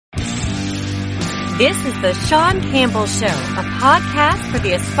This is the Sean Campbell Show, a podcast for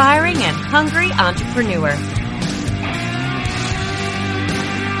the aspiring and hungry entrepreneur.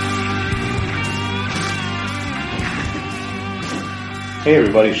 Hey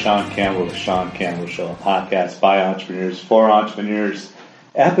everybody, Sean Campbell, the Sean Campbell Show, a podcast by entrepreneurs, for entrepreneurs,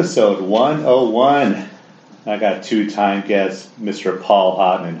 episode 101. I got two-time guest, Mr. Paul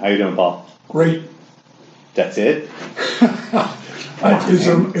Hopman. How you doing, Paul? Great. That's it?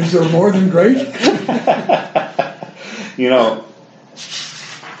 Is there more than great? You know,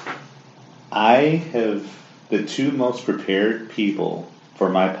 I have the two most prepared people for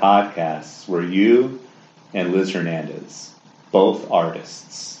my podcasts were you and Liz Hernandez, both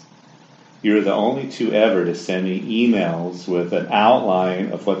artists. You're the only two ever to send me emails with an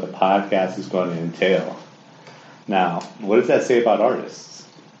outline of what the podcast is going to entail. Now, what does that say about artists?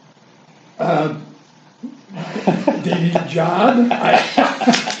 They need a job.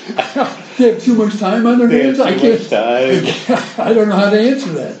 They have too much time on their hands. I don't know how to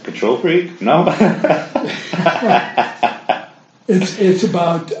answer that. Control freak? No. It's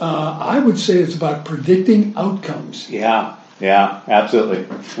about. I would say it's about predicting outcomes. Yeah, absolutely.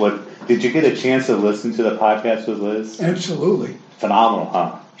 What did you get a chance to listen to the podcast with Liz? Absolutely. Phenomenal,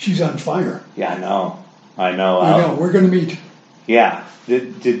 huh? She's on fire. Yeah, I know. I know. We're going to meet. Yeah.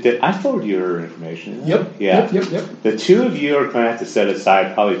 Did I forward you her information? Yep. Yeah. Yep. The two of you are going to have to set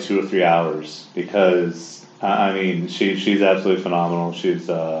aside probably 2 or 3 hours because she's absolutely phenomenal. She's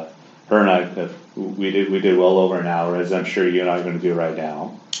her and I we did well over an hour, as I'm sure you and I are going to do right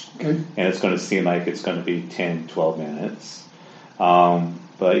now. Okay. And it's going to seem like it's going to be 10, 12 minutes.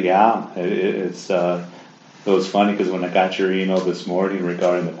 But yeah, it was funny because when I got your email this morning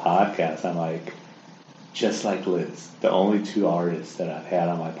regarding the podcast, I'm like, just like Liz, the only two artists that I've had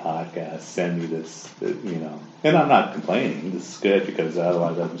on my podcast send me this, and I'm not complaining. This is good because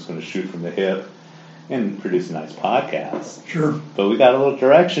otherwise I'm just going to shoot from the hip and produce a nice podcast. Sure. But we got a little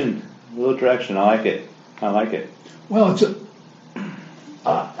direction. I like it. Well, it's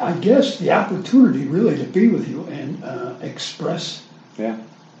I guess the opportunity really to be with you and express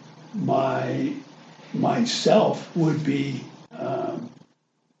myself would be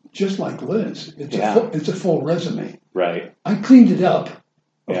just like Liz. It's a full resume. Right. I cleaned it up,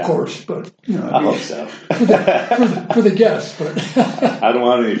 of course, but I hope so for the guests. But I don't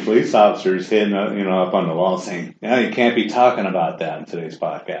want any police officers hitting up on the wall saying, you can't be talking about that in today's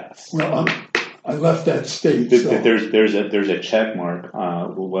podcast. Well, I left that state. There's a check mark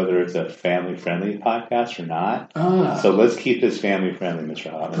whether it's a family friendly podcast or not. So let's keep this family friendly, Mr.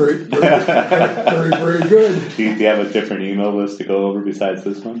 Hopman. Very good. Do you have a different email list to go over besides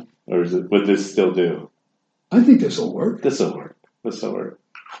this one, or would this still do? I think this will work. This will work.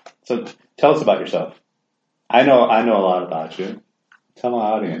 So tell us about yourself. I know a lot about you. Tell my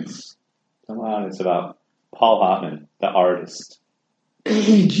audience about Paul Hopman, the artist.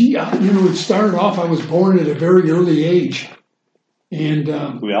 Hey, gee, it started off, I was born at a very early age. And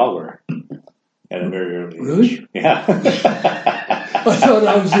we all were at a very early age. Really? Yeah. I thought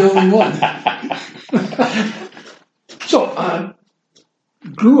I was the only one. So I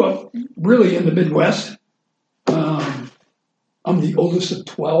grew up really in the Midwest. I'm the oldest of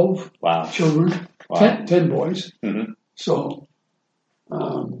 12 children, 10 boys. Mm-hmm. So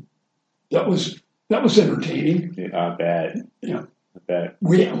that was entertaining. Yeah, I bet. Yeah. I bet.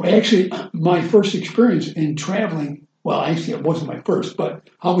 We actually, my first experience in traveling, well, actually it wasn't my first, but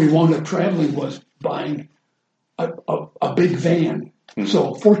how we wound up traveling was buying a big van. Mm-hmm.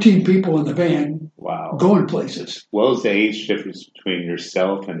 So 14 people in the van going places. What was the age difference between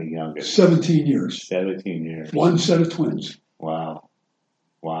yourself and the youngest? 17 years. 17 years. One set of twins. Wow.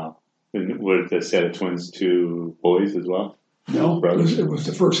 And were the set of twins two boys as well? No, it was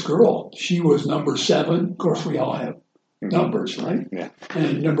the first girl. She was number 7. Of course, we all have numbers, right? Yeah.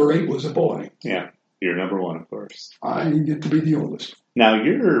 And number 8 was a boy. Yeah. You're number 1, of course. I get to be the oldest. Now,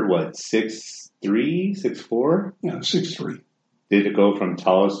 you're, 6'3", 6'4"? Yeah, 6'3". Did it go from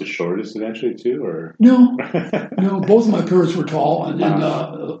tallest to shortest eventually, too, or? No. Both of my parents were tall, and then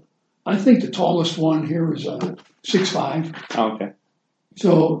I think the tallest one here is 6'5". Oh, okay.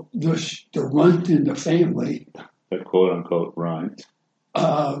 So the runt in the family, the quote-unquote runt,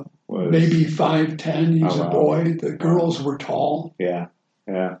 maybe 5'10". He's a boy. The girls were tall. Yeah.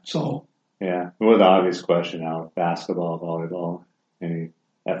 So. Yeah. Well, the obvious question now: basketball, volleyball, any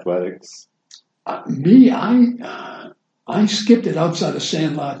athletics? Me, I skipped it outside of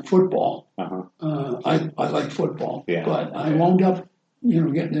sandlot football. Uh-huh. I like football, yeah. But I wound up,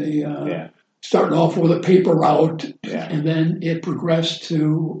 getting starting off with a paper route, and then it progressed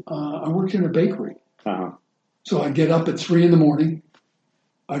to I worked in a bakery. Uh-huh. So I'd get up at 3 a.m.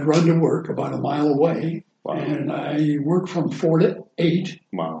 I'd run to work about a mile away, Wow. and I worked from 4 to 8.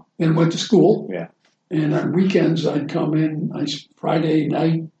 Wow. Then went to school. Yeah. And on weekends, I'd come in Friday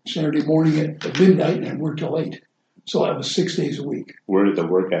night, Saturday morning at midnight, and work till 8. So I was 6 days a week. Where did the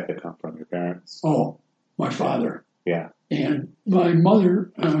work ethic come from? Your parents? Oh, my father. Yeah. And my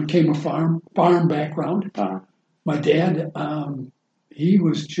mother came from farm background. Uh-huh. My dad, he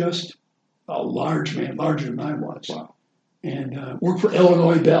was just a large man, larger than I was. Wow. And worked for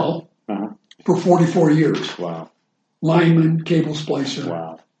Illinois Bell Uh-huh. for 44 years. Wow. Lineman, cable splicer,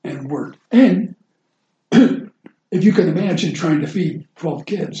 Wow. and worked. And if you can imagine trying to feed 12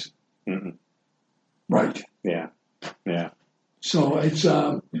 kids. Mm-mm. Right. Yeah. Yeah. So it's...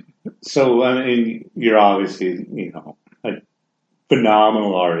 So, I mean, you're obviously, a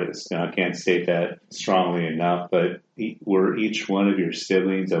phenomenal artist. I can't state that strongly enough, but were each one of your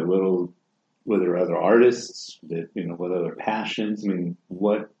siblings were there other artists that, what other passions? I mean,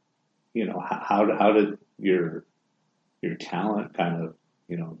 how did your talent kind of,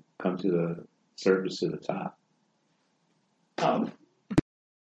 come to the surface to the top?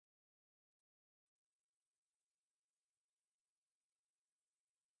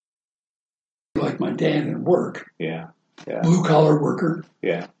 Like my dad at work. Yeah. Yeah. Blue collar worker.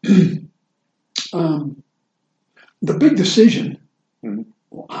 Yeah. The big decision, Mm-hmm.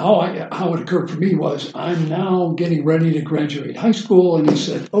 how it occurred for me was I'm now getting ready to graduate high school, and he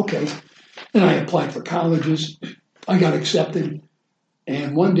said, okay. And I applied for colleges. I got accepted.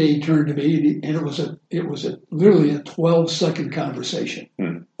 And one day he turned to me, and it was literally a 12-second conversation.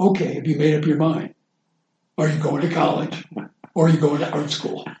 Mm. Okay, have you made up your mind? Are you going to college, or are you going to art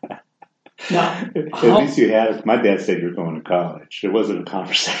school? Now, at least you had it. My dad said you're going to college. It wasn't a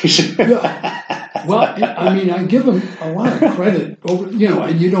conversation. Yeah. Well, I mean, I give him a lot of credit over,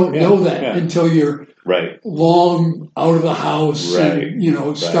 and you don't know that until you're right. long out of the house right.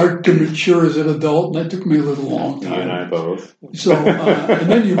 and, start to mature as an adult. And that took me a little long time. You and I both. So, and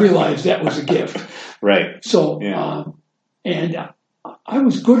then you realize that was a gift. Right. So, and I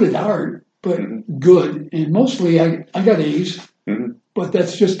was good at art, but good. And mostly I got A's, but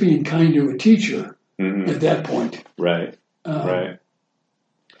that's just being kind to a teacher at that point. Right. Right.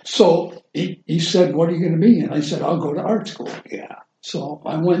 So he said, what are you going to be? And I said, I'll go to art school. Yeah. So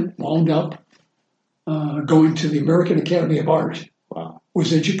I wound up going to the American Academy of Art. Wow.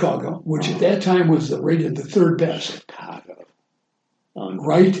 Was in Chicago, which at that time was rated the third best. Chicago.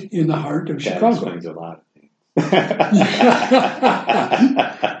 Right in the heart of Chicago. That explains a lot of things.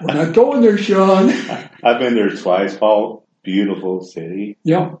 We're not going there, Sean. I've been there twice, Paul. Beautiful city.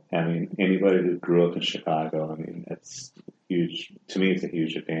 Yeah. I mean, anybody who grew up in Chicago, I mean, that's huge. To me, it's a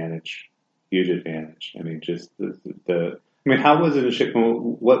huge advantage. Huge advantage. I mean, just how was it in Chicago?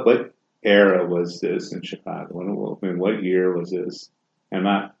 What era was this in Chicago? What year was this?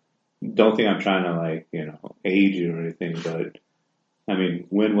 Don't think I'm trying to age you or anything, but I mean,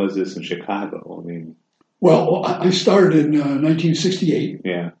 when was this in Chicago? I mean, well, I started in 1968.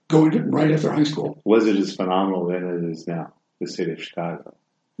 Yeah. Going right after high school. Was it as phenomenal then as it is now? The city of Chicago.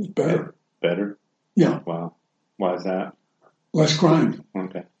 It's better. Better? Yeah. Wow. Why is that? Less crime.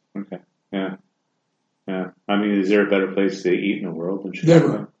 Okay. Yeah. I mean, is there a better place to eat in the world than Chicago?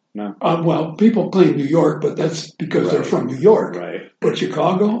 Never. No. Well, people claim New York, but that's because they're from New York. Right. But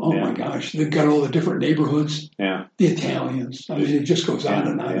Chicago, my gosh, they've got all the different neighborhoods. Yeah. The Italians. I mean, it just goes on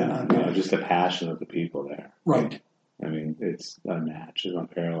and on and on. Yeah, just the passion of the people there. Right. I mean, it's unmatched. It's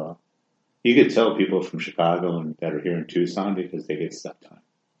unparalleled. You could tell people from Chicago and that are here in Tucson because they get stuff done.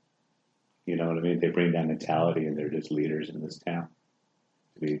 You know what I mean? They bring that mentality, and they're just leaders in this town.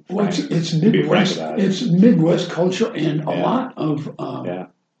 It's Midwest. It's Midwest culture, and a lot of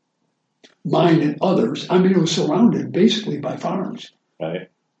mine and others. I mean, it was surrounded basically by farms. Right.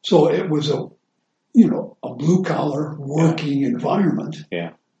 So it was a blue collar working environment.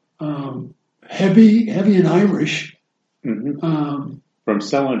 Yeah. Heavy and Irish. Mm-hmm. From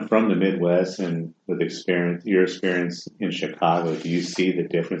someone from the Midwest and with your experience in Chicago, do you see the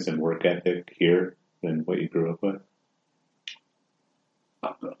difference in work ethic here than what you grew up with?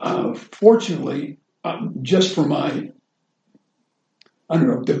 Fortunately, just for my,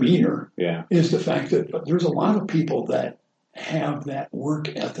 demeanor, is the fact that there's a lot of people that have that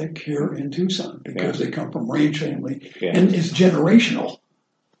work ethic here in Tucson because they come from ranch family and it's generational.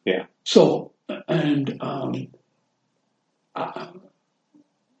 Yeah. So, and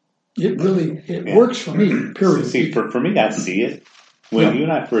it works for me, period. See, for me, I see it. When you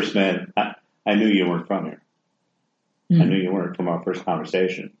and I first met, I knew you weren't from here. I knew you weren't from our first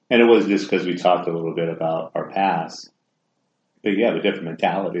conversation. And it was just because we talked a little bit about our past. But you have a different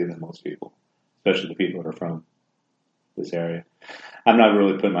mentality than most people, especially the people that are from this area. I'm not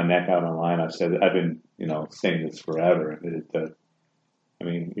really putting my neck out online. I've been, saying this forever.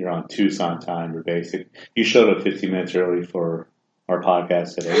 You're on Tucson time. You're basic. You showed up 15 minutes early for our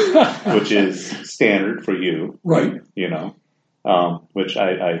podcast today, which is standard for you. Right. Which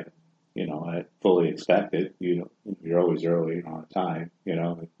I fully expected. You're always early on time,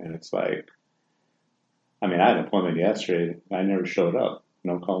 and it's like, I had an appointment yesterday. I never showed up.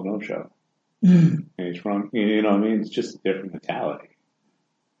 No call, no show. And it's from, it's just a different mentality,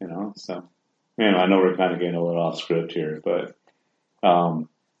 so, I know we're kind of getting a little off script here, but,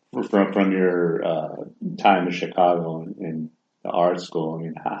 from your, time in Chicago and the art school,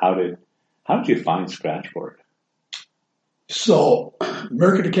 how did you find scratchboard? So,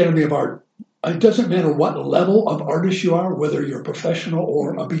 American Academy of Art, it doesn't matter what level of artist you are, whether you're a professional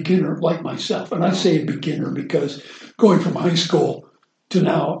or a beginner like myself. And I say a beginner because going from high school to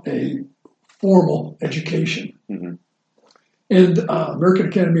now a formal education. Mm-hmm. And American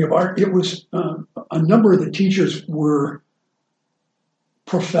Academy of Art, it was a number of the teachers were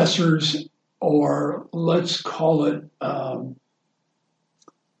professors, or let's call it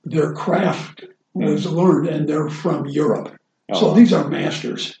their craft was learned, and they're from Europe. So these are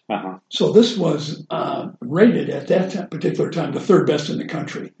masters. Uh-huh. So this was rated at that particular time the third best in the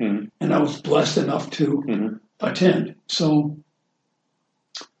country. Mm-hmm. And I was blessed enough to attend. So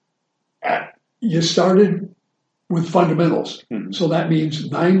you started with fundamentals. Mm-hmm. So that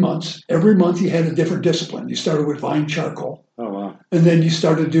means 9 months. Every month you had a different discipline. You started with vine charcoal. Oh, wow. And then you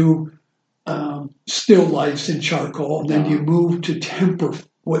started to do still lifes in charcoal. And then you moved to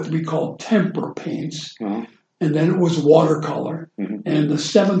what we call temper paints. Uh-huh. And then it was watercolor. Mm-hmm. And the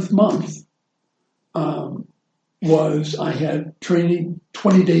 7th month I had training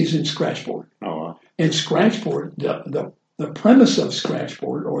 20 days in scratchboard. Oh, wow. And scratchboard, the premise of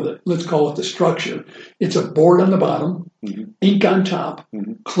scratchboard, or let's call it the structure, it's a board on the bottom, ink on top,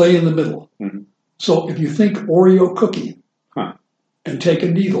 clay in the middle. Mm-hmm. So if you think Oreo cookie and take a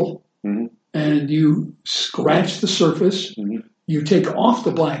needle and you scratch the surface, you take off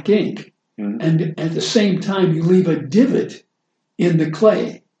the black ink, and at the same time, you leave a divot in the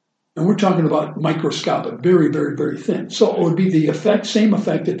clay. And we're talking about microscopic, very, very, very thin. So it would be the same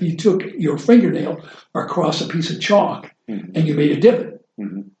effect if you took your fingernail across a piece of chalk and you made a divot.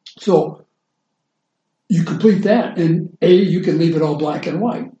 Mm-hmm. So you complete that, and you can leave it all black and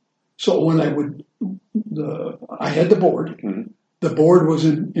white. So when I had the board. Mm-hmm. The board was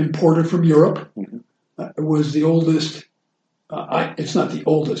imported from Europe. Mm-hmm. It was the oldest. It's not the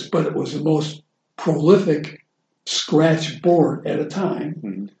oldest, but it was the most prolific scratch board at a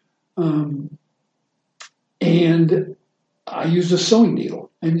time. Mm-hmm. And I used a sewing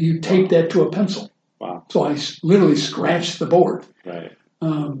needle, and you tape that to a pencil. Wow. So I literally scratched the board. Right.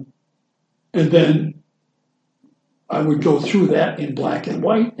 And then I would go through that in black and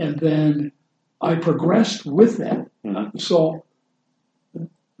white, and then I progressed with that. Mm-hmm. So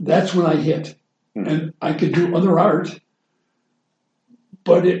that's when I hit. Mm-hmm. And I could do other art.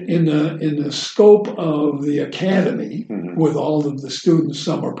 But in the scope of the academy, with all of the students,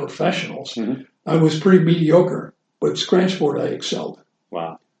 some are professionals, I was pretty mediocre. But scratchboard, I excelled.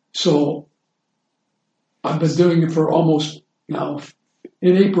 Wow. So I've been doing it for almost now,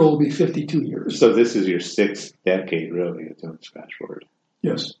 in April, it'll be 52 years. So this is your 6th decade, really, of doing scratchboard.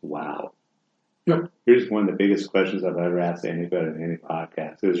 Yes. Wow. Yep. Here's one of the biggest questions I've ever asked anybody in any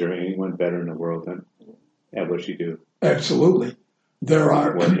podcast. Is there anyone better in the world at what you do? Absolutely.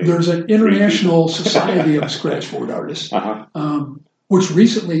 There's an international society of scratchboard artists, which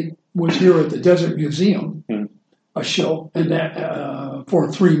recently was here at the Desert Museum, a show, and that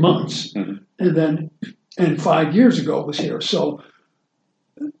for 3 months, and 5 years ago it was here. So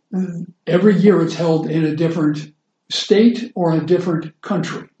every year it's held in a different state or a different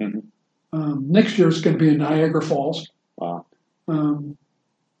country. Next year it's going to be in Niagara Falls. Wow.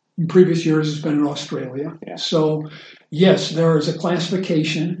 In previous years, it's been in Australia. Yeah. So, yes, there is a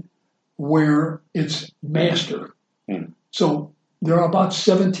classification where it's master. So there are about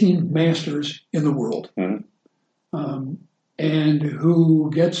 17 masters in the world. And who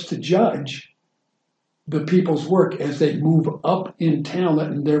gets to judge the people's work as they move up in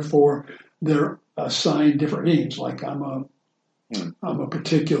talent, and therefore they're assigned different names. Like I'm a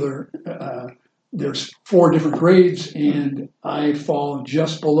particular... there's 4 different grades, and I fall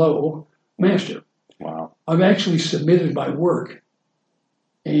just below master. Wow. I've actually submitted my work,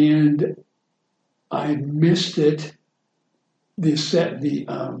 and I missed it.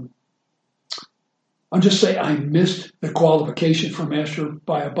 I'll just say I missed the qualification for master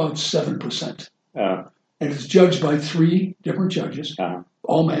by about 7%. And it's judged by 3 different judges,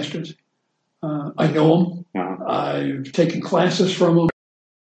 all masters. I know them. I've taken classes from them.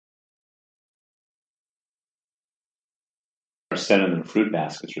 Or sending them fruit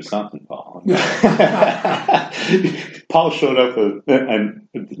baskets or something, Paul. Paul showed up with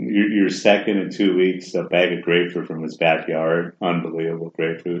your second in 2 weeks a bag of grapefruit from his backyard. Unbelievable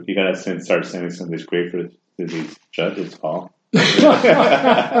grapefruit. You got to start sending some of these grapefruit to these judges, Paul.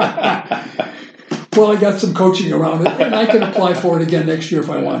 Well, I got some coaching around it, and I can apply for it again next year if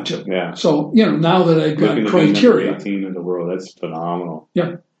I want to. Yeah. So, now that I've got criteria. 18 in the world, that's phenomenal.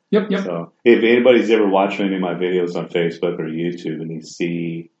 Yep. So, if anybody's ever watched any of my videos on Facebook or YouTube and you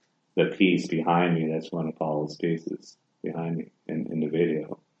see the piece behind me, that's one of Paul's pieces behind me in the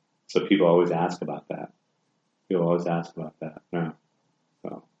video. So people always ask about that. Yeah.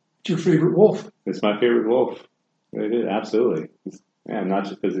 So. It's your favorite wolf? It's my favorite wolf. It is, absolutely. Not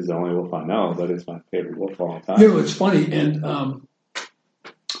just because he's the only wolf I know, but it's my favorite wolf of all time. It's funny, and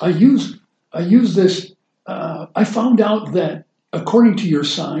I use this. I found out that according to your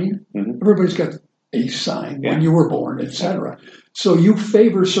sign, everybody's got a sign when you were born, etc. So you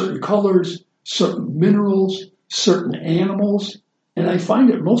favor certain colors, certain minerals, certain animals, and I find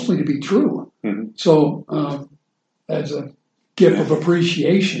it mostly to be true. So as a gift of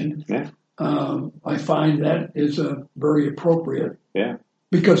appreciation, I find that is very appropriate. Yeah.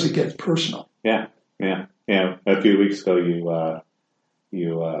 Because it gets personal. Yeah. A few weeks ago, you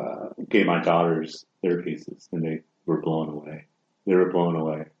gave my daughters their pieces, and they were blown away.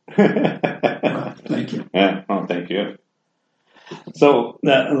 Well, thank you. Yeah. Oh, thank you. So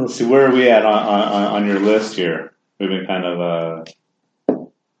let's see, where are we at on your list here? We've been kind of.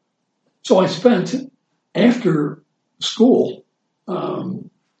 So I spent after school.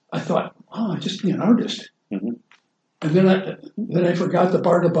 I thought, just be an artist. And then I forgot the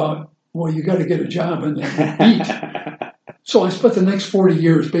part about, you got to get a job and then eat. So I spent the next 40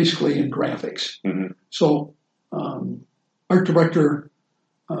 years basically in graphics. So art director,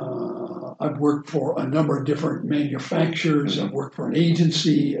 I've worked for a number of different manufacturers. I've worked for an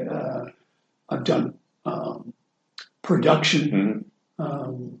agency. I've done production.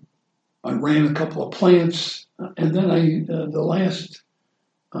 I ran a couple of plants. And then the last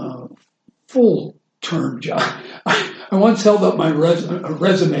full-term job, I once held up my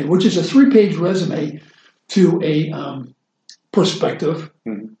resume, which is a 3-page resume, to a prospective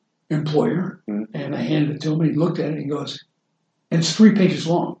employer, and I handed it to him, and he looked at it, and he goes, and it's 3 pages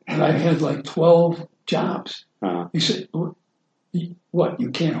long, and I had like 12 jobs. He said, what,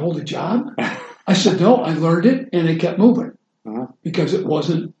 you can't hold a job? I said, no, I learned it, and it kept moving, because it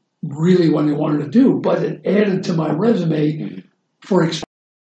wasn't really what I wanted to do, but it added to my resume for experience.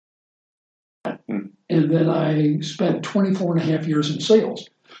 And then I spent 24 and a half years in sales.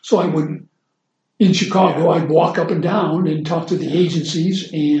 So I would, in Chicago, I'd walk up and down and talk to the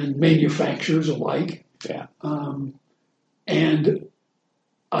agencies and manufacturers alike. And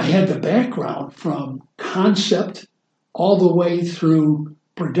I had the background from concept all the way through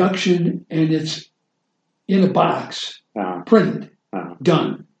production, and it's in a box, printed,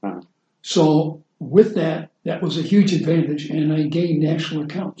 done. So with that was a huge advantage, and I gained national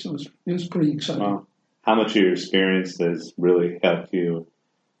accounts. It was pretty exciting. Wow. How much of your experience has really helped you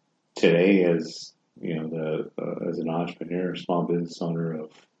today as as an entrepreneur, small business owner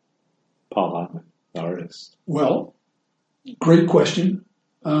of Paul Hopman, the artist? Well, great question.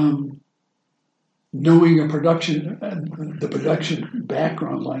 Knowing the production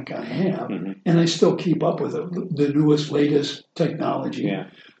background like I have, and I still keep up with the newest, latest technology.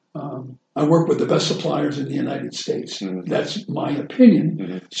 I work with the best suppliers in the United States. That's my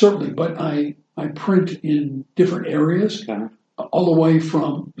opinion, certainly. But I print in different areas, all the way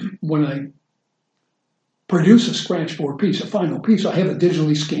from when I produce a scratchboard piece, a final piece, I have it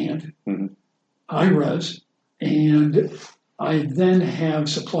digitally scanned, high res, and I then have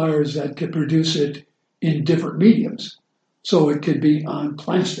suppliers that could produce it in different mediums. So it could be on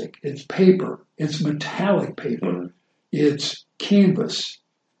plastic, it's paper, it's metallic paper, it's canvas,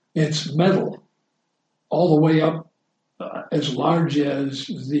 it's metal, all the way up as large as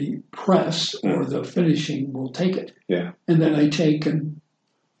the press or the finishing will take it. And then I take and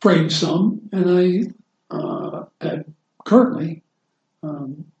frame some, and currently,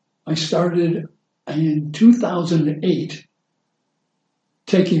 I started in 2008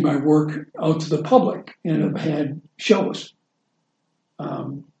 taking my work out to the public, and I've had shows,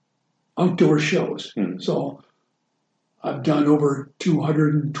 outdoor shows. So I've done over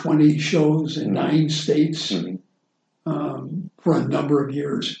 220 shows in 9 states for a number of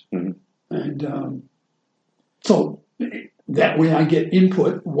years. And so that way I get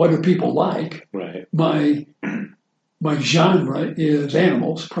input. What do people like? My my genre is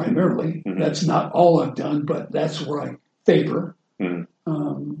animals primarily. Mm-hmm. That's not all I've done, but that's where I favor. Mm-hmm.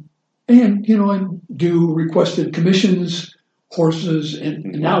 And, I do requested commissions, horses, and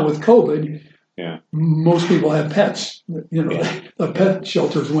now with COVID, most people have pets. The pet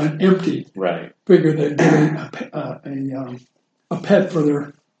shelters went empty. Right. Figured they'd get a pet for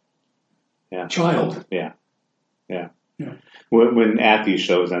their child. Yeah. When at these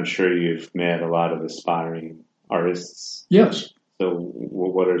shows, I'm sure you've met a lot of aspiring artists. Yes. So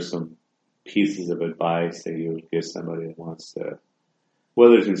what are some pieces of advice that you would give somebody that wants to,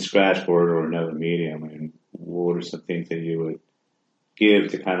 whether it's in scratchboard or another medium, and what are some things that you would give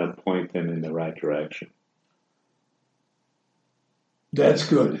to kind of point them in the right direction? That's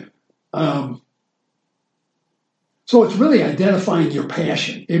good. So it's really identifying your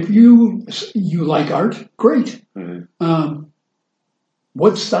passion. If you like art, great. Mm-hmm.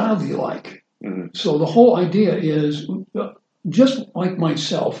 What style do you like? Mm-hmm. So the whole idea is, just like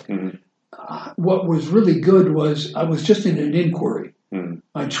myself, mm-hmm. What was really good was I was just in an inquiry. Mm-hmm.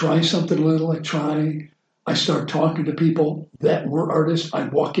 I try something a little, I start talking to people that were artists.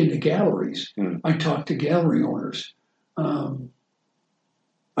 I'd walk into galleries. Mm-hmm. I'd talk to gallery owners.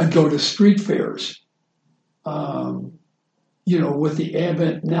 I'd go to street fairs. With the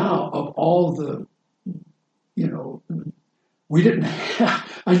advent now of all the,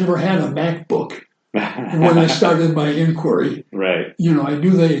 I never had a MacBook when I started my inquiry. Right. I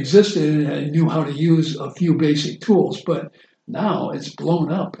knew they existed and I knew how to use a few basic tools, but now it's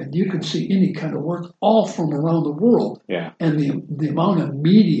blown up and you can see any kind of work all from around the world. Yeah. And the amount of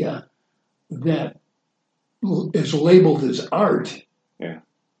media that is labeled as art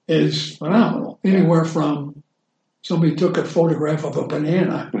is phenomenal. Anywhere from somebody took a photograph of a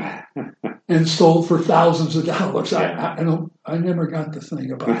banana and sold for thousands of dollars. I never got the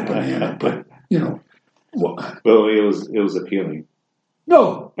thing about the banana, but Well, it was appealing.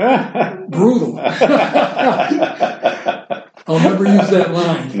 No, brutal. I'll never use that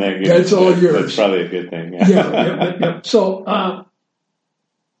line. That's all yours. That's probably a good thing. Yeah. So, I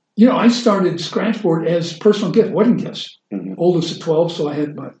started scratchboard as personal gift, wedding gifts. Mm-hmm. Oldest of 12, so I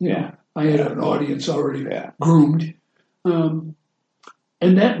had I had an audience already groomed, and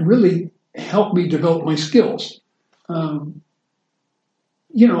that really helped me develop my skills. I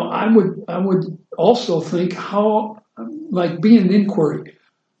would also think how, be an inquiry.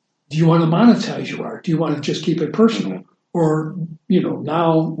 Do you want to monetize your art? Do you want to just keep it personal? Mm-hmm. Or,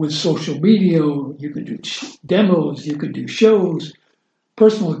 now with social media, you can do demos, you can do shows.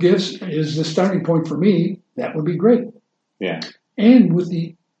 Personal gifts is the starting point for me. That would be great. Yeah. And with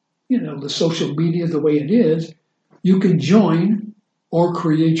the, the social media the way it is, you can join or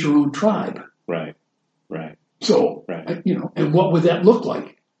create your own tribe. Right. So, and what would that look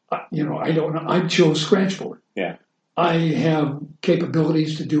like? I don't know. I chose scratchboard. Yeah. I have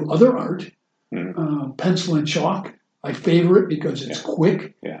capabilities to do other art, mm-hmm. Pencil and chalk. I favor it because it's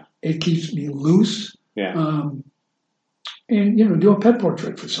quick. Yeah. It keeps me loose. Yeah. And do a pet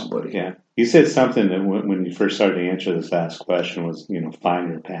portrait for somebody. Yeah. You said something that when you first started to answer this last question was, find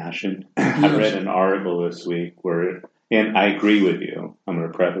your passion. Yes. I read an article this week and I agree with you. I'm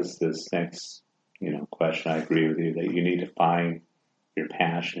going to preface this next, question. I agree with you that you need to find your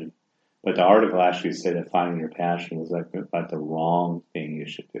passion. But the article actually said that finding your passion was like the wrong thing you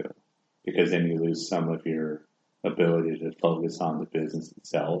should do, because then you lose some of your ability to focus on the business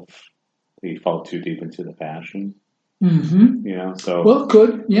itself. You fall too deep into the passion. Mm-hmm. So. Well,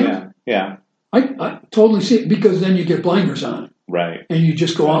 good. Yeah. Yeah. I totally see it, because then you get blinders on. Right. And you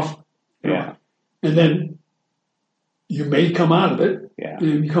just go off. Yeah. And then you may come out of it. Yeah.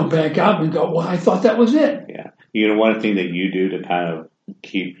 And you come back out and go, well, I thought that was it. Yeah. One thing that you do to kind of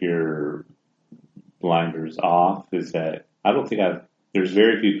keep your blinders off is that there's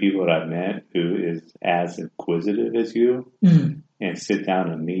very few people that I've met who is as inquisitive as you and sit down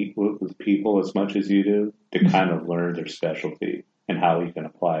and meet with people as much as you do to kind of learn their specialty and how you can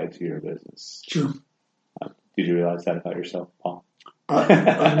apply it to your business. Sure. Did you realize that about yourself, Paul?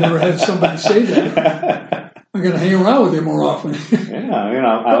 I've never had somebody say that. I'm going to hang around with you more often. Yeah,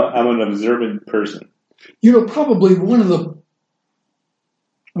 I'm an observant person. Probably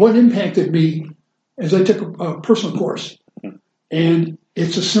what impacted me is I took a personal course, and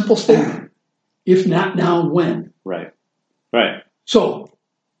it's a simple statement: if not now, when? Right. So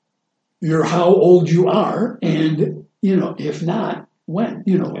you're how old you are, and if not, when?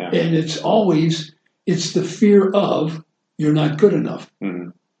 And it's the fear of you're not good enough.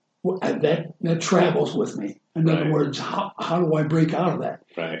 Mm-hmm. That travels with me. In other words, how do I break out of that?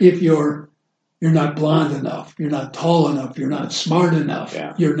 Right. If you're not blonde enough, you're not tall enough, you're not smart enough,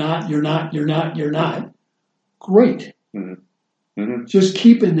 you're not. great. Mm-hmm. Mm-hmm. Just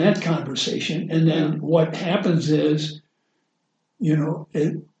keep in that conversation. And then what happens is,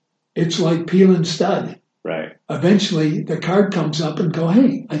 it's like peeling stud. Right. Eventually, the card comes up and go,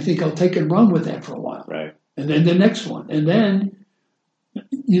 hey, I think I'll take and run with that for a while. Right. And then the next one. And then,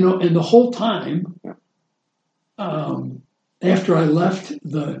 and the whole time, after I left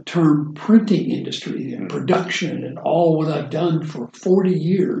the term printing industry and production and all what I've done for 40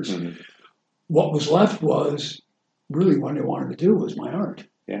 years, what was left was really what I wanted to do was my art.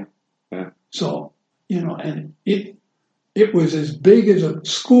 Yeah. Yeah. So, and it was as big as a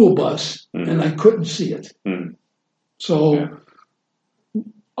school bus and I couldn't see it. So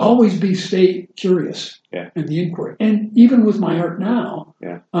always stay curious in the inquiry. And even with my art now,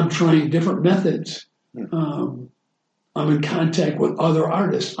 I'm trying different methods. I'm in contact with other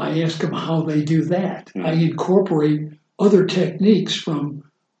artists. I ask them how they do that. I incorporate other techniques from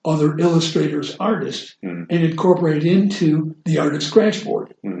other illustrators, artists, and incorporate it into the artist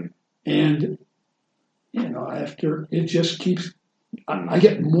scratchboard. And, after it just keeps, I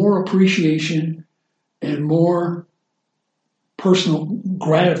get more appreciation and more personal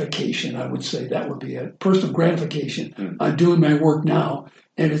gratification, I would say. That would be it. Personal gratification on doing my work now.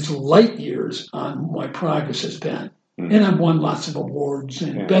 And it's light years on my progress has been. And I've won lots of awards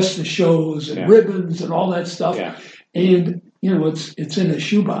and best of shows and ribbons and all that stuff. And, it's in a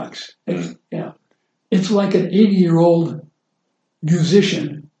shoebox. It's like an 80-year-old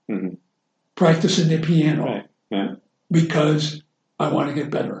musician practicing the piano because I want to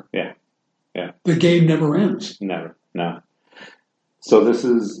get better. The game never ends. Never. No. So this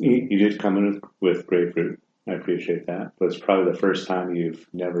is, you did come in with grapefruit. I appreciate that. But it's probably the first time you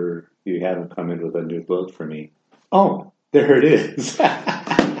haven't come in with a new book for me. Oh, there it is.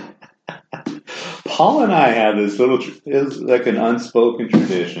 Paul and I have this it's like an unspoken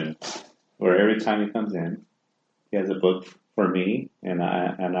tradition where every time he comes in, he has a book for me, and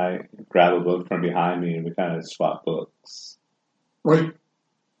I grab a book from behind me, and we kind of swap books. Right.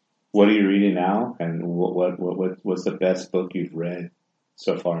 What are you reading now, and what's the best book you've read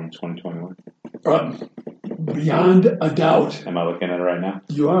so far in 2021? Beyond a doubt. Am I looking at it right now?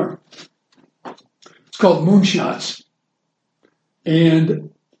 You are. It's called Moonshots. And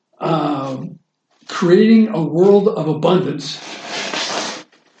Creating a World of Abundance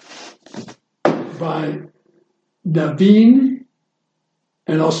by Naveen,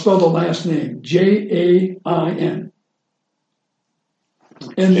 and I'll spell the last name, Jain. And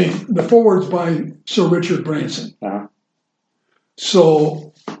the foreword's by Sir Richard Branson.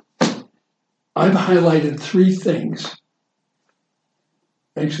 So I've highlighted 3 things.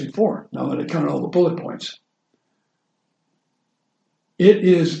 Actually 4, now that I count all the bullet points. It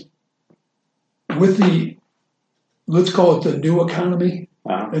is with the, let's call it the new economy,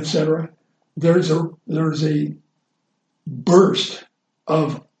 etc. There's a burst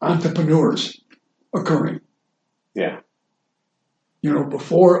of entrepreneurs occurring. Yeah.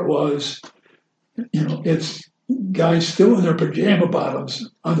 Before it was, it's guys still in their pajama bottoms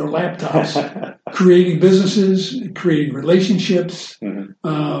on their laptops, creating businesses, creating relationships.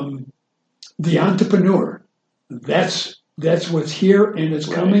 The entrepreneur, that's what's here, and it's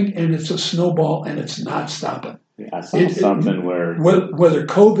coming, and it's a snowball, and it's not stopping. I saw something where whether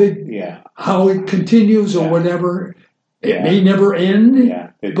COVID, how it continues or whatever, it may never end.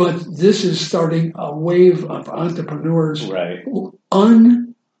 But this is starting a wave of entrepreneurs,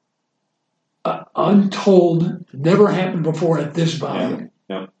 untold, never happened before at this volume.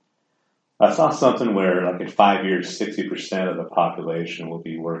 I saw something where, like in 5 years, 60% of the population will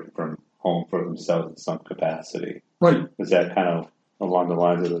be working from home for themselves in some capacity. Right. Is that kind of along the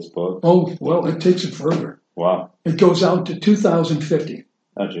lines of this book? Oh, well, it takes it further. Wow. It goes out to 2050.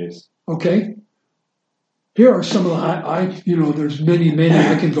 Oh, jeez. Okay. Here are some of the, there's many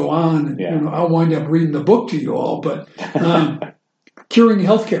I can go on. And, I'll wind up reading the book to you all, but curing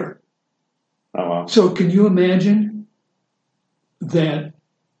healthcare. Oh, wow. So can you imagine that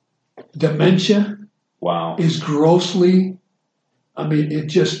dementia is grossly,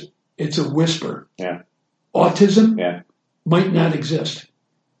 it's a whisper. Yeah. Autism might not exist.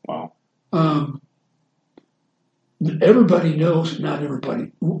 Wow. Everybody knows, not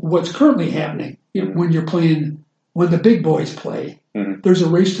everybody, what's currently happening when the big boys play, there's a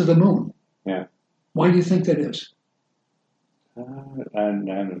race to the moon. Yeah. Why do you think that is? I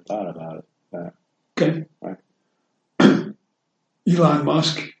haven't thought about it. Okay. Right. Elon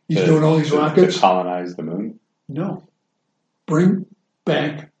Musk, he's doing all these rockets. To colonize the moon? No. Bring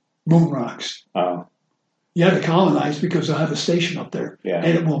back moon rocks. Oh. You have to colonize because they'll have a station up there. Yeah.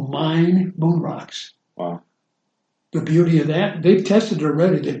 And it will mine moon rocks. Wow. The beauty of that, they've tested it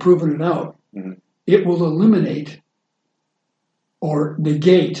already, they've proven it out. it will eliminate or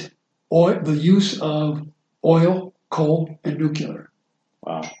negate the use of oil, coal, and nuclear.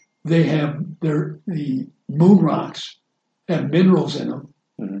 Wow. They have the moon rocks have minerals in them.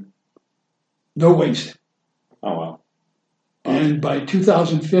 Mm-hmm. No waste. Oh, wow. And by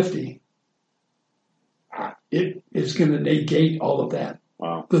 2050, it is going to negate all of that.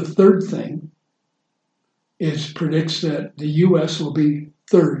 Wow. The third thing predicts that the U.S. will be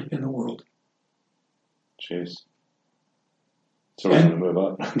third in the world. Jeez. So we're going to move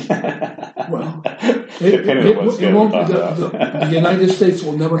up. Well, it won't. The United States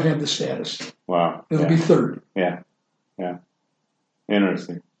will never have the status. Wow. It'll be third. Yeah. Yeah.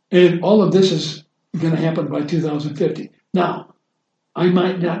 Interesting. And all of this is going to happen by 2050. Now, I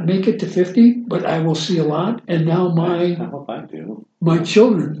might not make it to 50, but I will see a lot. And now I hope I do. my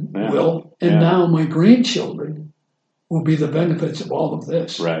children will, and now my grandchildren will be the benefits of all of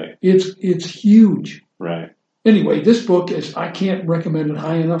this. Right. It's huge. Right. Anyway, this book I can't recommend it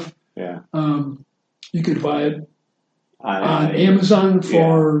high enough. Yeah. You could buy it on Amazon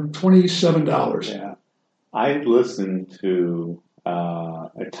for $27. Yeah. I listened to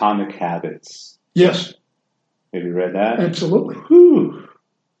Atomic Habits. Yes. Have you read that? Absolutely. Whew.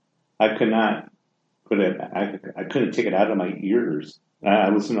 I could not put it. I couldn't take it out of my ears. I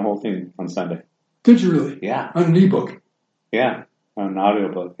listened to the whole thing on Sunday. Did you really? Yeah. On an ebook. Yeah. On an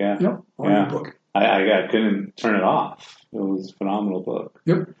audiobook. Yeah. Yep. Audiobook. I couldn't turn it off. It was a phenomenal book.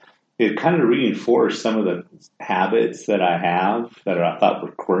 Yep. It kind of reinforced some of the habits that I have that I thought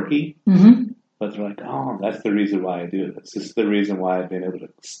were quirky. Mm-hmm. But they're like, oh, that's the reason why I do this. This is the reason why I've been able to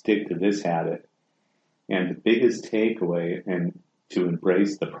stick to this habit. And the biggest takeaway, and to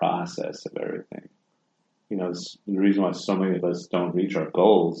embrace the process of everything. You know, the reason why so many of us don't reach our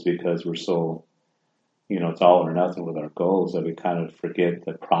goals because we're so, it's all or nothing with our goals that we kind of forget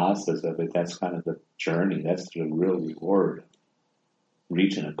the process of it. That's kind of the journey. That's the real reward.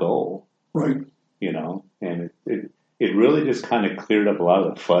 Reaching a goal. Right. And it really just kind of cleared up a lot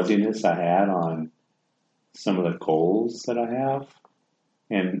of the fuzziness I had on some of the goals that I have.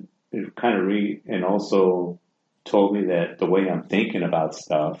 And it kind of and also told me that the way I'm thinking about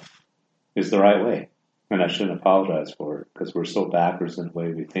stuff is the right way. And I shouldn't apologize for it because we're so backwards in the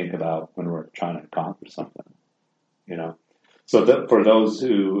way we think about when we're trying to accomplish something, So for those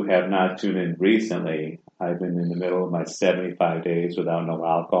who have not tuned in recently, I've been in the middle of my 75 days without no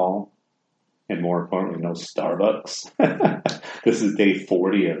alcohol and more importantly, no Starbucks. This is day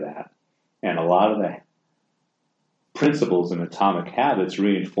 40 of that. And a lot of the principles in Atomic Habits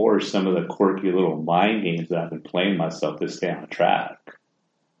reinforce some of the quirky little mind games that I've been playing myself to stay on track.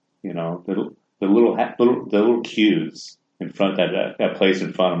 The little cues in front that place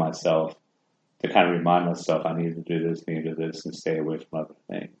in front of myself to kind of remind myself I need to do this, and stay away from other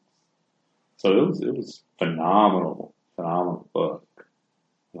things. So it was phenomenal book,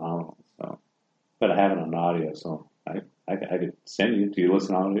 phenomenal. So, but I have it on audio, so I could send you. Do you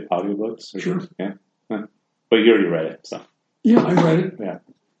listen to audiobooks? Sure. Yeah. But you already read it, so. Yeah, I read it. Yeah.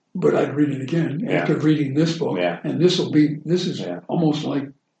 But I'd read it again after reading this book. Yeah. And this is almost like,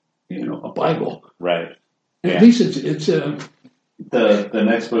 a Bible. Right. At least it's the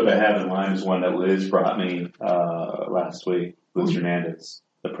next book I have in line is one that Liz brought me last week, Liz Hernandez,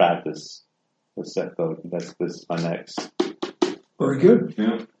 The Practice of Set Code. This is my next. Very good.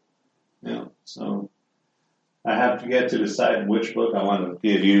 Yeah. So I have to get to decide which book I want to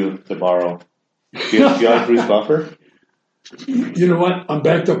give you to borrow. Do you like Bruce Buffer? You know what? I'm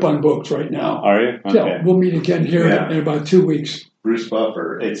backed up on books right now. Are you? Okay. Yeah, we'll meet again here in about 2 weeks. Bruce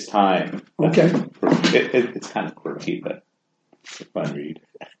Buffer, It's Time. Okay. It's kind of quirky, but it's a fun read.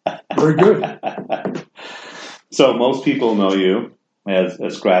 Very good. So most people know you as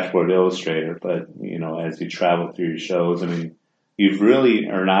a scratchboard illustrator, but, as you travel through your shows, you really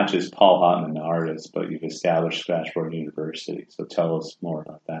are not just Paul Hopman, the artist, but you've established Scratchboard University. So tell us more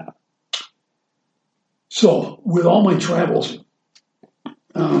about that. So with all my travels,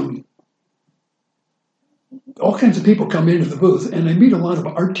 all kinds of people come into the booth, and I meet a lot of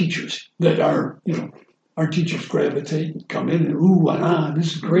art teachers that are, art teachers gravitate and come in and ooh and ah,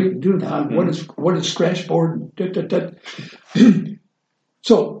 this is great and do that. What is Scratchboard?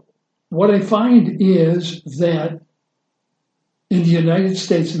 So what I find is that in the United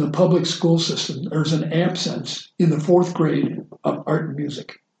States, in the public school system, there's an absence in the 4th grade of art and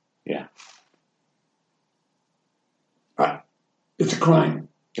music. Yeah. It's a crime.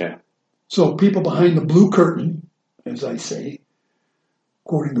 Yeah. So people behind the blue curtain, as I say,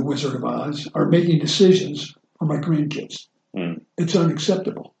 quoting the Wizard of Oz, are making decisions for my grandkids. Mm. It's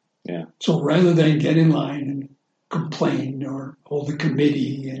unacceptable. Yeah. So rather than get in line and complain or hold a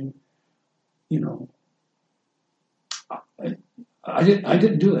committee and I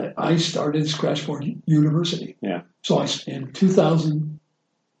didn't do that. I started Scratchboard University. Yeah. So in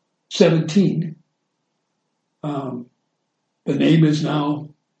 2017, the name is now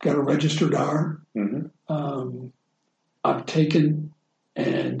got a registered R. Mm-hmm. I've taken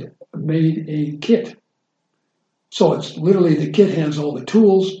and made a kit. So it's literally the kit has all the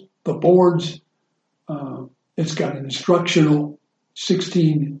tools, the boards. It's got an instructional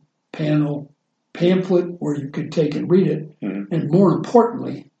 16-panel pamphlet where you can take and read it. Mm-hmm. And more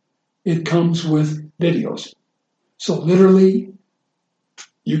importantly, it comes with videos. So literally,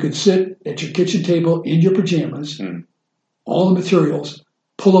 you can sit at your kitchen table in your pajamas, all the materials,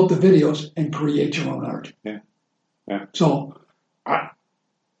 pull up the videos, and create your own art. Yeah. Yeah. So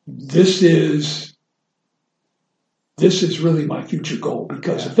this is really my future goal,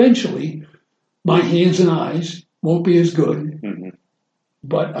 because eventually my hands and eyes won't be as good,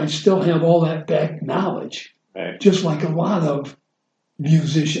 but I still have all that back knowledge, just like a lot of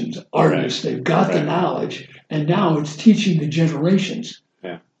musicians, artists. They've got the knowledge, and now it's teaching the generations.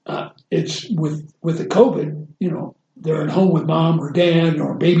 Yeah. It's with the COVID, they're at home with mom or dad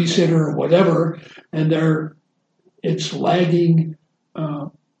or babysitter or whatever, and it's lagging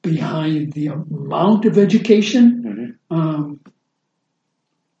behind the amount of education.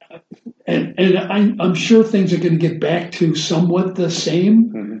 And I'm sure things are going to get back to somewhat the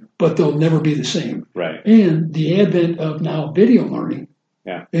same, but they'll never be the same. Right. And the advent of now video learning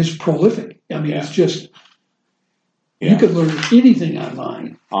is prolific. I mean, it's just, you could learn anything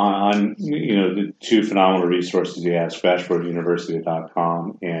online. On the two phenomenal resources you have,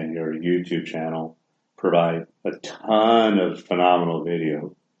 scratchboarduniversity.com and your YouTube channel, provide a ton of phenomenal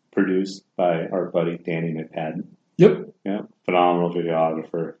video produced by our buddy Danny McPadden. Yep. Yeah, phenomenal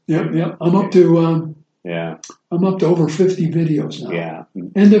videographer. Yep. I'm up to over 50 videos now. Yeah.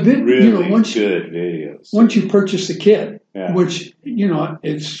 And the really good videos. Once you purchase the kit, which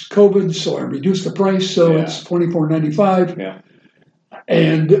it's COVID, so I reduced the price, so it's $24.95. Yeah.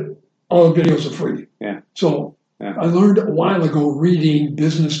 And all the videos are free. Yeah. So I learned a while ago reading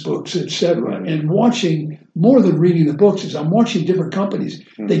business books, etc., and watching more than reading the books is I'm watching different companies.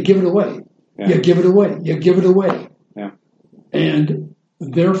 They give it away. Yeah. You give it away. You give it away. Yeah. And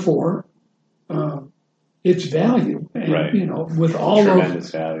therefore, its value. And, with all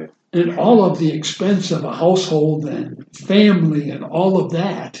tremendous value. And all of the expense of a household and family and all of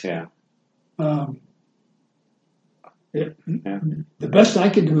that. Yeah. The best I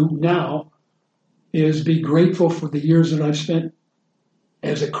can do now is be grateful for the years that I've spent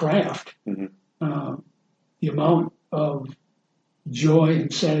as a craft. The amount of joy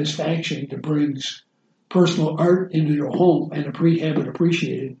and satisfaction that brings personal art into your home and have it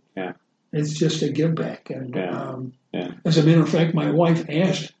appreciated. Yeah. It's just a give back. And as a matter of fact, my wife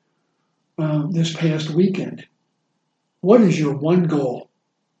asked this past weekend, what is your one goal?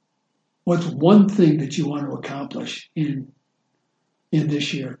 What's one thing that you want to accomplish in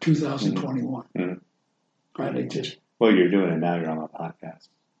this year, 2021? Right? Well, you're doing it now. You're on my podcast.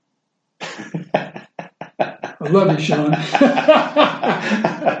 I love you, Sean.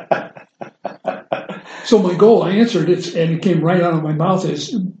 So my goal, I answered it, and it came right out of my mouth,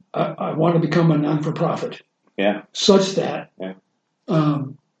 is I want to become a non-for-profit. Yeah. Such that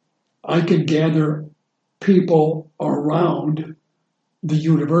I can gather people around the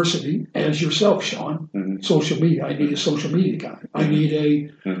university, as yourself, Sean. Social media. I need a social media guy. I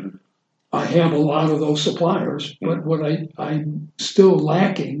need I have a lot of those suppliers, but what I'm still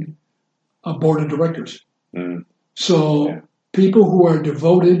lacking a board of directors. So people who are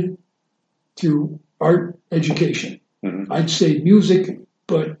devoted to art education. I'd say music,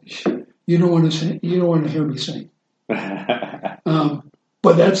 but you don't want to hear me sing.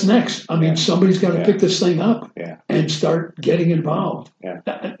 But that's next. I mean, somebody's got to pick this thing up and start getting involved.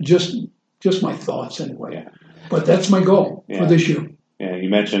 Just my thoughts anyway. But that's my goal for this year. Yeah, you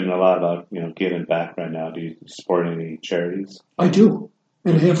mentioned a lot about giving back right now. Do you support any charities? I do,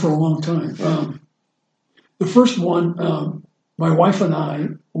 and have for a long time. The first one, my wife and I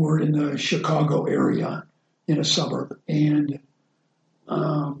were in the Chicago area in a suburb, and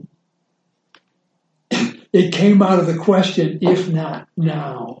it came out of the question, if not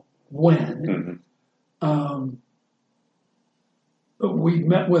now, when? We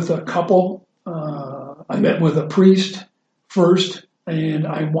met with a couple. I met with a priest first, and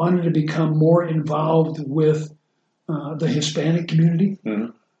I wanted to become more involved with the Hispanic community.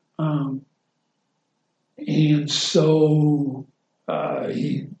 And so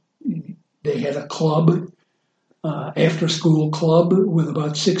they had a club, after-school club with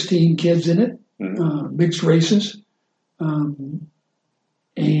about 16 kids in it, mixed races.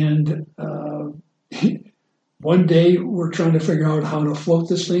 And one day we're trying to figure out how to float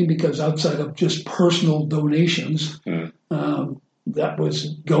this thing because outside of just personal donations, that was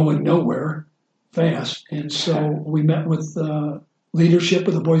going nowhere fast. And so we met with leadership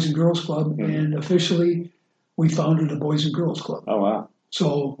of the Boys and Girls Club, and officially we founded a Boys and Girls Club. Oh, wow.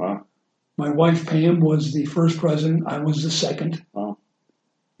 So my wife, Pam, was the first president. I was the second. Wow.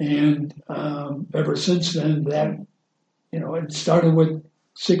 And ever since then, that, it started with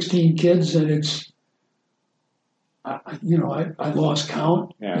 16 kids, and it's, I lost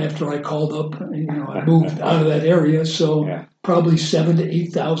count after I called up. I moved out of that area, so probably 7,000 to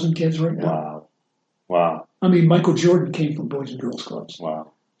 8,000 kids right now. Wow. I mean, Michael Jordan came from Boys and Girls Clubs.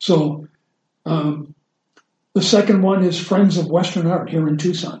 Wow. So the second one is Friends of Western Art here in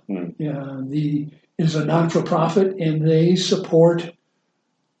Tucson. Is a non-for-profit, and they support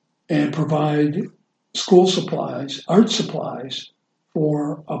and provide school supplies, art supplies,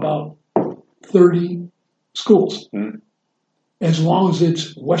 for about 30 schools, as long as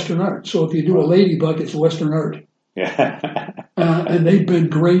it's Western art. So if you do a ladybug, it's Western art. Yeah. And they've been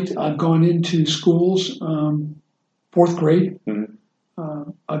great. I've gone into schools, fourth grade.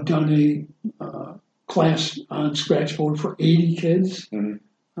 I've done a class on scratchboard for 80 kids,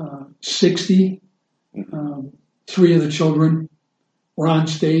 60. 3 of the children were on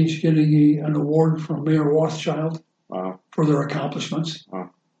stage getting an award from Mayor Rothschild for their accomplishments.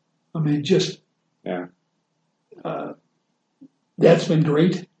 I mean, that's been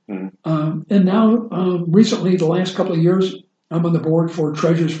great. And now, recently, the last couple of years, I'm on the board for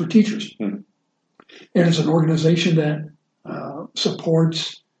Treasures for Teachers. And it's an organization that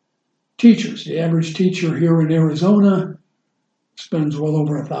supports teachers. The average teacher here in Arizona spends well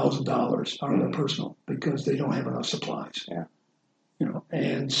over $1,000 out of their personal because they don't have enough supplies.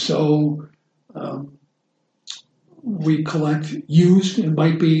 And so we collect used. It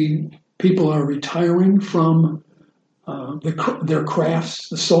might be people are retiring from their crafts,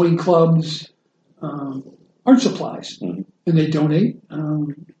 the sewing clubs, art supplies, and they donate.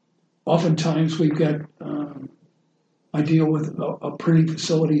 Oftentimes we've got, I deal with a printing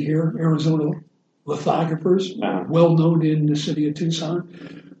facility here, Arizona lithographers, well known in the city of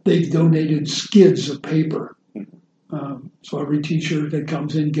Tucson. They've donated skids of paper. So every teacher that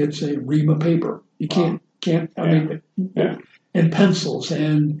comes in gets a ream of paper. You can't, and pencils.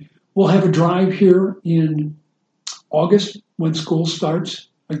 And we'll have a drive here in August when school starts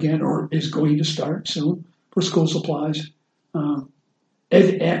again, or is going to start soon, for school supplies.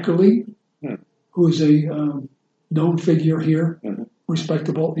 Ed Ackerley, who is a known figure here,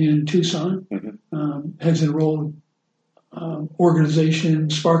 respectable in Tucson, has enrolled organization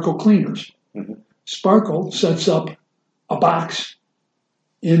Sparkle Cleaners. Sparkle sets up a box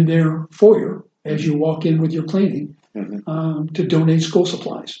in their foyer as you walk in with your cleaning to donate school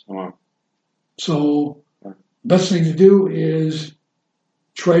supplies. So best thing to do is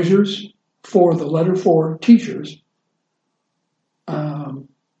Treasures for the letter for Teachers. And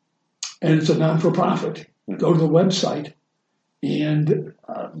it's a non-for-profit. Go to the website, and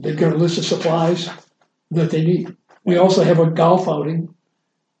they've got a list of supplies that they need. We also have a golf outing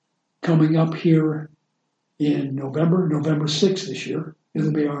coming up here in November 6th this year.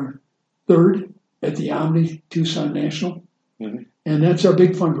 It'll be our third at the Omni Tucson National. And that's our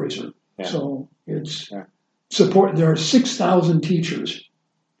big fundraiser. So it's support. There are 6,000 teachers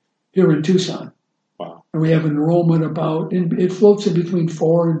here in Tucson. And we have an enrollment it floats in between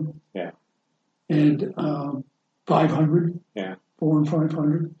 4 and 500. 4 and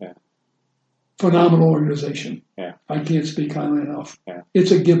 500. Phenomenal organization. I can't speak highly enough.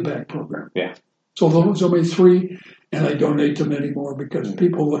 It's a give back program. So there's only 3, and I donate to many more because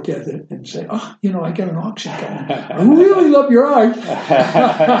people look at it and say, I got an auction coming. I really love your art.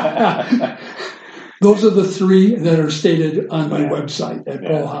 Those are the 3 that are stated on my website at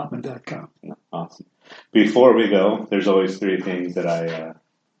paulhopman.com. Awesome. Before we go, there's always 3 things that a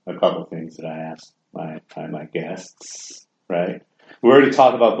couple things that I ask my guests, right? We already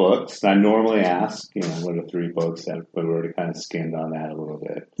talked about books. I normally ask, what are 3 books but we already kind of skimmed on that a little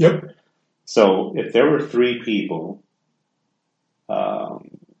bit. Yep. So if there were 3 people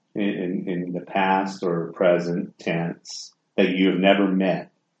in the past or present tense that you have never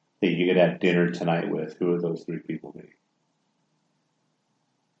met that you could have dinner tonight with, who would those 3 people be?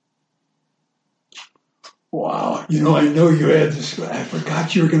 Wow. I know you had this. I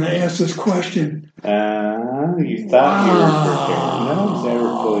forgot you were going to ask this question. You thought you were prepared. No one's ever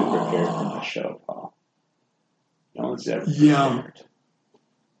fully prepared for my show, Paul. No one's ever prepared. Yeah.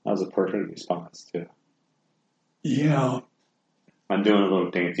 That was a perfect response, too. Yeah. I'm doing a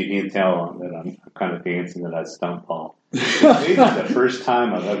little dance. You can't tell that I'm kind of dancing that I stumped Paul. Maybe the first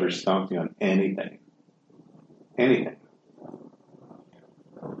time I've ever stumped you on anything. Anything.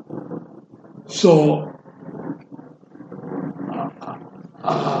 So,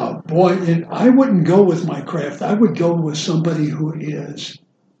 boy, and I wouldn't go with my craft. I would go with somebody who is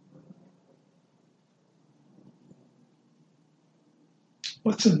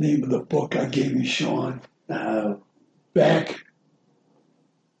what's the name of the book I gave you, Sean? Back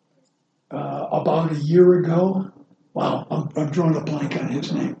about a year ago. Wow, I'm drawing a blank on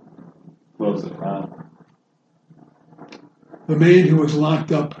his name. What was it about? The man who was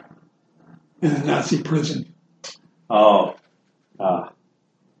locked up in a Nazi prison. Oh.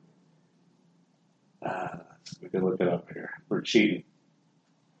 We can look it up here. We're cheating.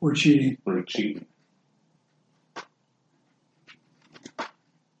 We're cheating. We're cheating.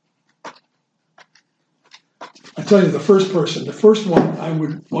 I tell you, the first one I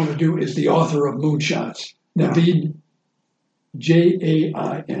would want to do is the author of Moonshots, Naveed, Jain.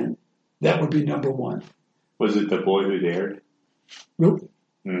 That would be number one. Was it The Boy Who Dared? Nope.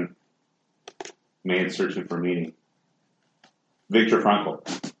 Man Searching for Meaning. Viktor Frankl.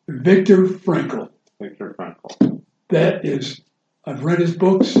 Viktor Frankl. That is, I've read his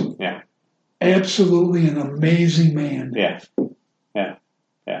books. Yeah. Absolutely an amazing man. Yeah.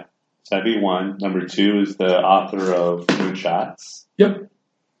 So that'd be one. Number two is the author of Moonshots. Yep.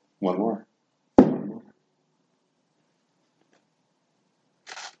 One more.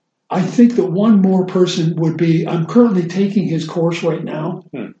 I think that one more person would be, I'm currently taking his course right now,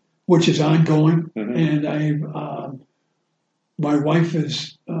 which is ongoing. And my wife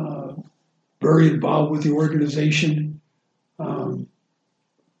is very involved with the organization. And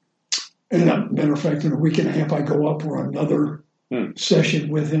as a matter of fact, in a week and a half, I go up for another session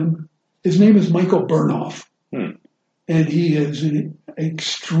with him. His name is Michael Burnoff. And he is an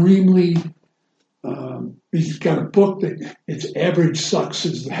extremely, he's got a book that it's Average Sucks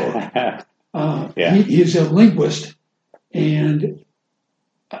is the book. He is a linguist, and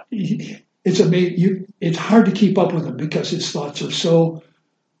it's amazing. It's hard to keep up with him because his thoughts are so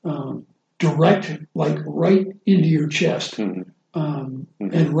direct, like right into your chest, and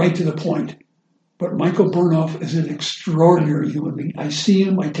right to the point. But Michael Burnoff is an extraordinary human being. I see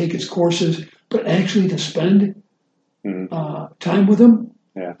him, I take his courses, but actually to spend time with him,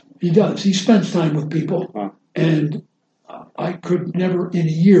 he does. He spends time with people, and I could never, in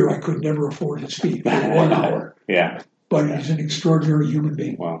a year, I could never afford to speak for 1 hour. But he's an extraordinary human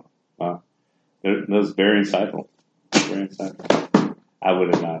being. Wow. That was very insightful. I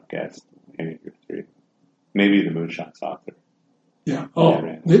would have not guessed any of your three. Maybe the Moonshots author. Yeah. Oh,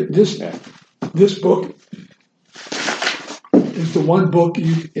 this book is the one book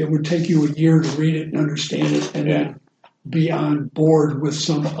it would take you a year to read it and understand it, and then be on board with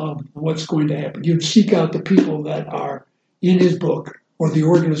some of what's going to happen. You'd seek out the people that are in his book or the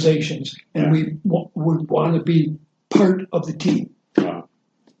organizations, and we would want to be part of the team. Wow.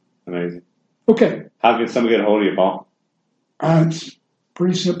 Amazing. Okay. How can someone get a hold of you, Paul? It's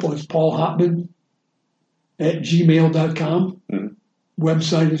pretty simple. It's Paul Hopman at gmail.com.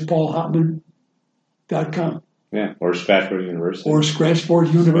 Website is paulhopman.com. Yeah, or Scratchboard University. Or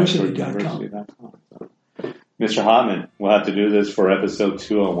scratchboarduniversity.com. Mr. Hopman, we'll have to do this for episode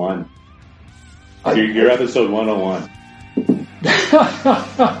 201. You're episode 101.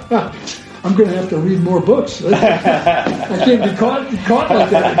 I'm going to have to read more books. I can't be caught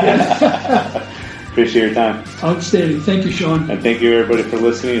like that again. Appreciate your time. Outstanding. Thank you, Sean. And thank you, everybody, for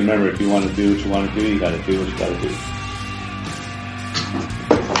listening. Remember, if you want to do what you want to do, you got to do what you got to do.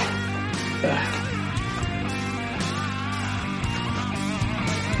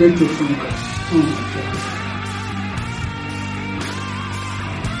 Victor Frankl. Oh, my God.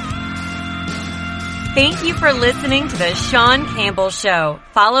 Thank you for listening to The Sean Campbell Show.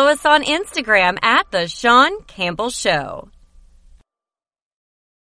 Follow us on Instagram at The Sean Campbell Show.